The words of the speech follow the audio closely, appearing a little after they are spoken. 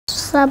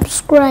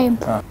subscribe.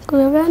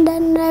 Okuva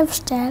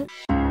lifestyle.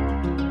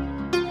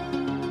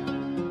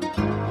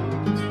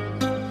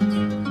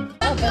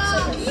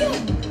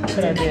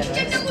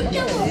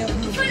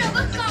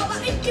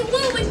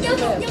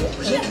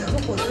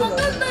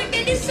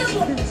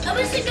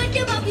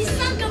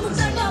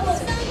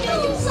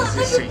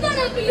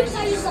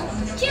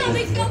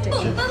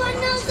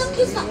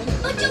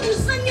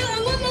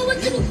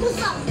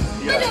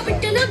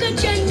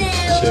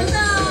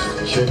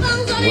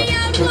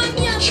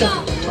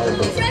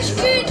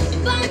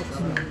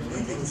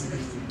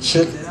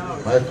 Check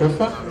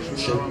microphone.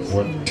 Check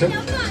 1 2.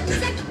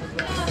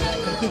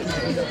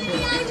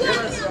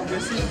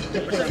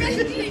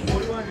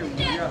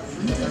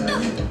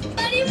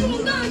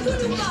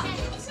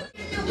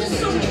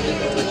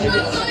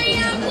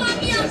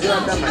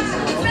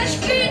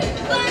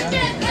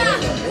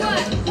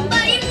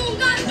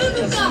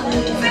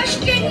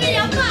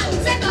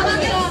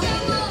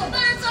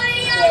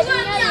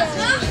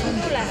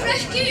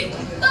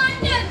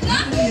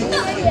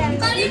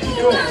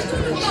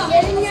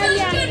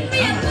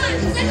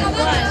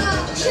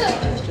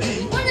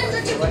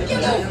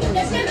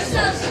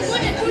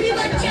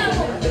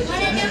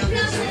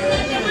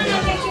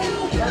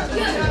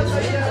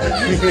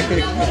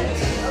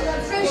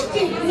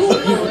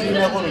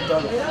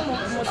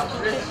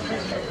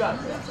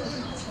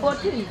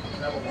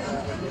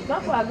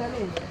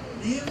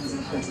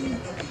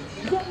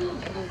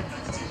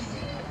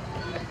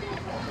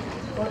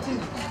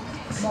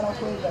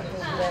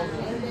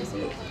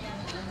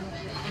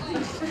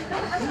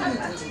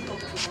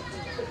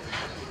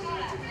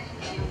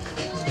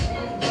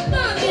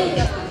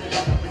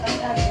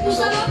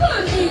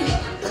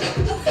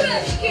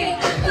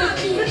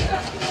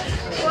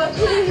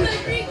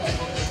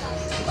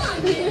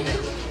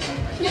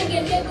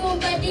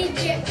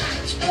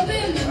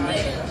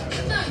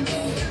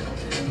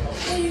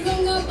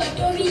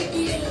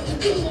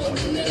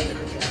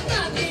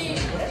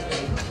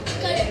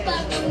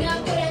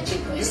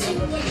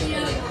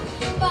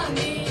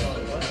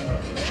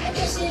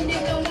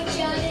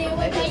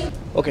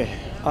 Okay,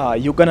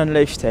 Ugandan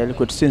lifestyle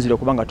kwe tusinzire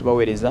okubanga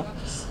tubaweereza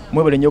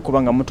mwebale nnyo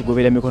okubanga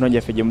mutugoberera emikono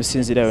gyaffe gye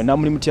musinzirayo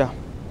namuli mutya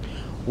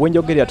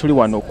wenjogerera tuli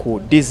wano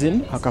ku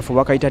Dizin akafo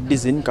bakayita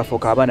Dizin kafo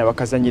k'abaana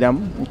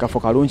bakazanyiramu kafo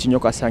kalungi nnyo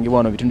kasangibwa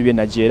wano bitundu by'e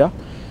Nigeria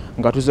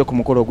nga tuze ku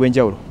mukolo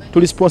ogw'enjawulo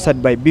tuli sponsored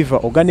by Biva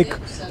Organic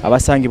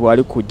abasangibwa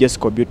ali ku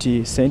Jesco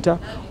Beauty Center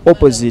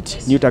opposite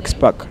New Tax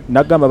Park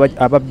nagamba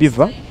aba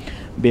Biva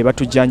be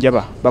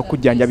batujjanjaba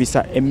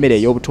bakujjanjabisa emmere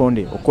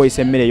ey'obutonde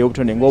okoyesa emmere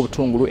ey'obutonde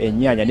ng'obutungulu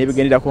ennyaanya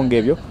n'ebigenderako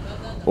ng'ebyo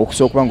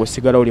okusobola okuba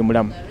ng'osigala oli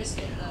mulamu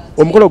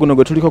omukolo guno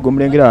gwe tuliko gwe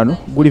mulengera wano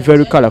guli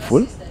very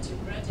colorful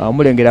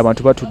mulengera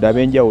abantu batudde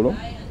ab'enjawulo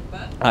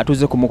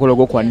atuze ku mukolo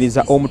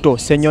gw'okwaniriza omuto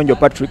Ssenyonjo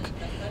Patrick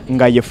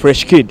nga ye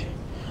fresh kid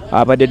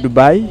abadde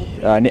Dubai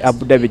ne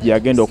Abu Dhabi gye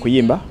yagenda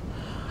okuyimba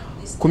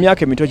ku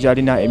myaka emito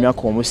gy'alina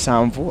emyaka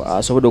 7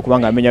 asobodde okuba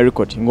ng'amenya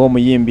record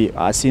ng'omuyimbi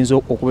asinze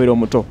okubeera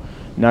omuto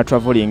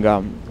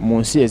n'atravelinga mu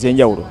nsi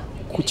ez'enjawulo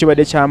ku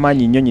kibadde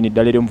ky'amaanyi nnyo nnyini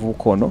ddala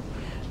ery'omuvubuka ono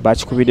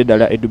bakikubidde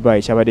ddala e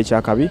Dubai kyabadde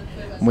kyakabi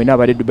mwena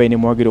abadde Dubai ne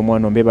muwagira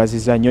omwana ono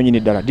mbebaziza nnyo nnyini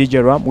ddala DJ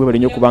Ram mwebale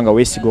nnyo kubanga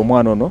weesiga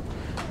omwana ono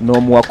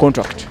n'omuwa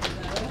contract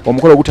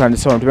omukolo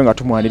gutandise wano tube nga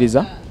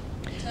tumwaniriza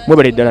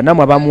mwebale ddala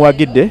namwe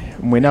abamuwagidde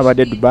mwena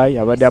abadde Dubai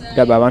abadde Abu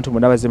Dhabi abantu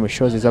mwena bazze mu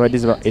shows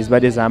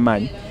ezibadde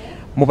z'amaanyi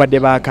mubadde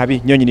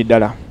baakabi nnyo nnyini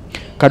ddala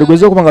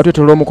katugeze okuba nga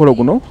twetolola omukolo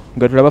guno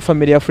nga tulaba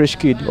family ya Fresh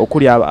Kid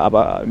okuli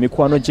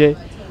mikwano gye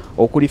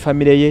okuli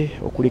family ye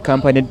okuli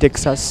company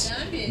Texas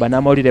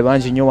banamawulire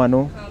bangi nnyo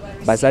wano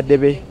bazadde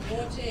be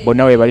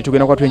bonna we bali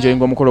tugenda kwa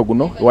twenjoyinga omukolo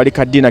guno wali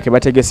kadina ke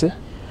bategese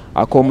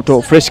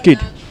ak'omuto Fresh Kid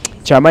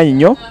kyamaanyi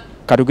nnyo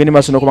katugende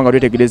maaso n'okuba nga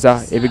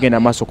twetegereza ebigenda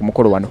maaso ku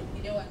mukolo wano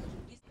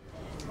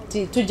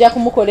tujja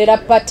kumukolera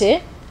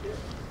pate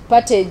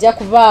ejja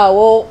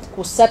kubaawo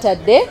ku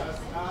Saturday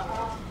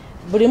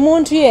buli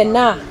muntu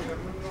yenna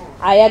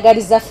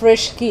ayagaliza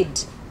Fresh Kid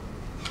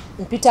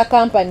mpita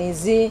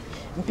companies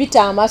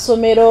mpita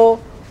amasomero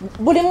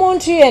buli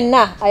muntu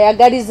yenna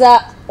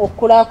ayagaliza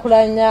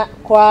okulakulanya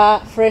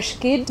kwa Fresh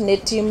Kid ne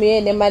team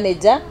ye ne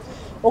manager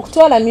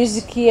okutwala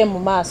music ye mu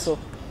maaso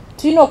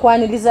tulina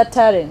okwaniriza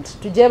talent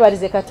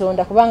tujebalize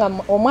Katonda kubanga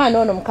omwana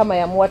ono mukama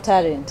yamuwa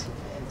talent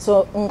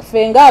so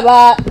nfe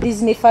ng'aba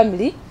Disney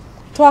family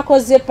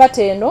twakoze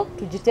pate eno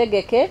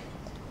tugitegeke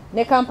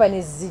ne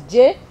companies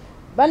zijje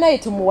banayi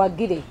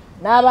tumuwagire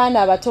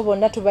n'abaana abato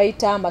bonna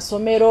tubayita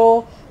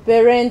amasomero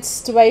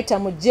parents tubayita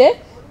mujje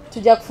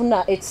tujja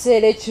kufuna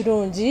ekiseera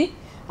ekirungi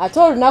ate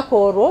olunaku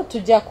olwo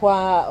tujja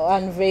kwa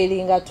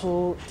unveilinga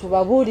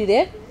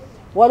tubabuulire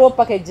waliwo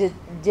package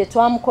gye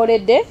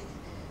twamukoledde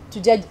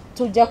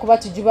tujja kuba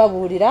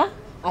tugibabuulira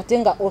ate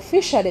nga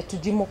officially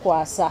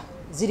tugimukwasa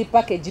ziri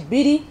package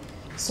 2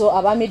 so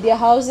aba media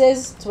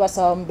houses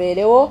tubasaba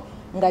mubeerewo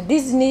nga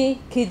Disney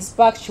Kids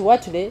Park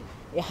Kiwatule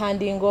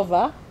handing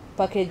over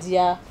package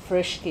ya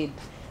Fresh Kid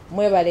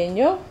mwebale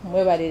nnyo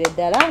mwebalire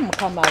ddala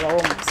mukama abawo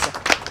omukisa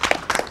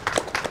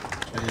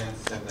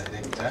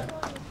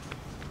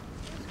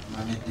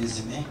Mami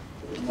Disney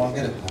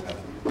mwongere kumugala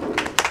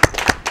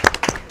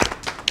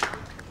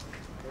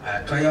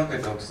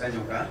twayongedde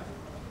okusanyuka.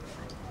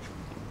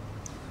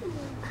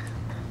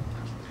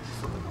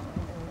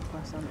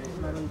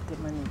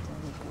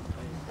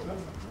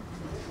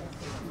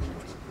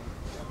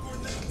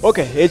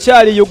 Okay,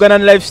 ekyali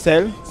Ugandan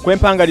lifestyle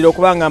kwempangalira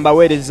okubanga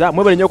mbaweereza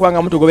mwebale nnyo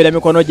okubanga mutugobera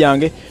mikono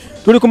gyange.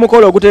 Tuli ku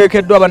mukolo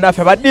oguteekeddwa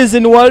bannaffe ba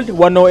Disney World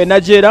wano e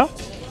Nigeria.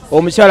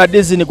 Omukyala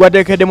Disney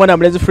gwateekedde mwana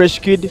mulenzi Fresh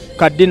Kid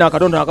kadina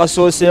akatondo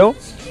akasoosewo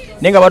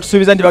naye nga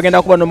batusuubiza nti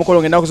bagenda kuba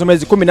n'omukolo ng'ennaku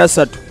z'omwezi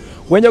 13.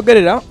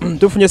 Wenjogerera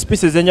tufunye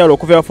species enjawulo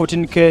okuva wa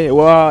 14K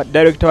wa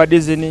director wa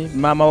Disney,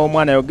 maama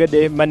w'omwana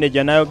ayogedde,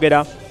 manager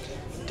n'ayogera,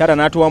 taata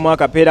n'atuwamu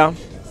akapeera.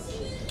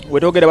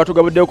 Wetwogera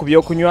batugabuddeyo ku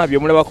byokunywa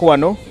by'omulabako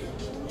wano.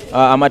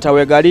 Amata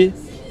wegali,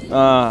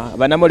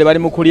 banamole bali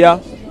mu kulya,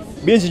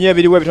 bingi nnyo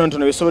ebiriwo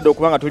ebitonotono bisobodde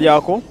okuba nga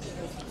tulyako.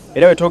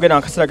 Era wetwogera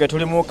akaseera ke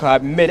tulimu ka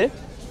mmere,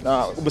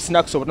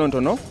 businakusi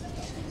obutonotono.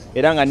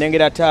 Era nga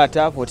nnengera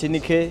taata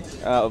 14K,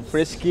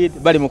 Fresh Kid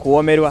bali mu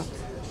kuwoomerwa.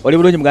 Oli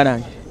bulungi muganda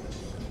wange?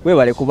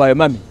 Weebale kubaayo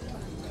mami.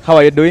 How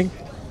are you doing?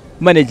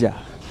 Manager,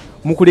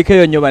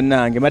 mukulikeyo nnyo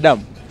bannange. Madam,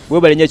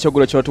 weebale nnyo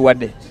ekyoggulo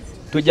ky'otuwadde.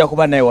 Tujja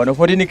kuba naye wano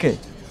 14K.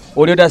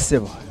 Oli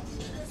otassebo.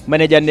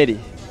 Manager Nelly.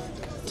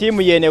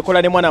 Timu yene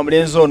ekola ne mwana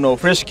mulenzi ono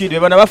Fresh Kid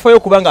bana bafayo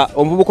kubanga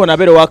omuvubuko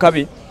nabero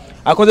wakabi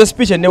akoze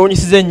speech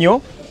enewonyisize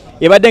nnyo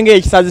ebadde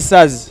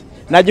ng'ekisazisazi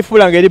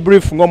nagifuula ng'eri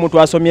brief ng'omuntu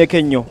asomyeko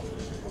ennyo.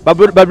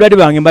 Babuladi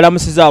bange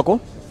mbalamusizaako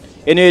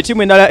eno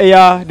etimu endala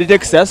eya The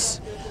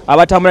Texas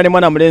abatambula ne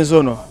mwana mulenzi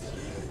ono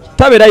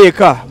tabeera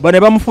yeka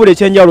bano bamufuula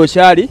ekyenjawulo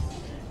kyali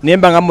naye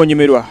mba nga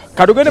mmunyumirwa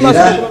katugende maaso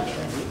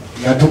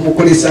nga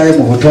tumukulisaayo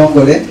mu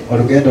butongole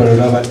olugendo olwo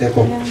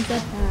lwabaddeko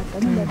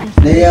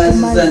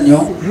neyanziza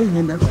nnyo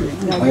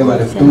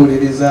mwebale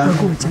kutuwuliriza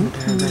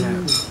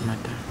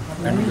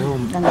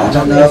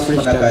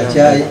atanafuna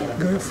kacyayi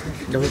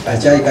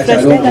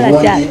kakyali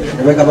omulungi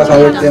nebeka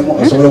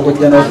kaweddemu osobola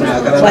okujja n'ofuna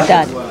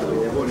akalala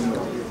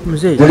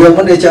buli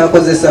omu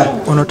nekyakozesa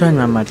ono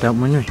tanywa amata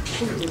munywe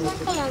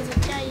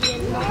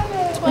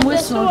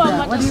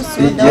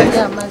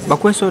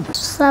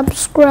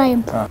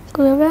Subscribe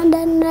to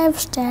Ugandan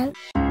Lifestyle.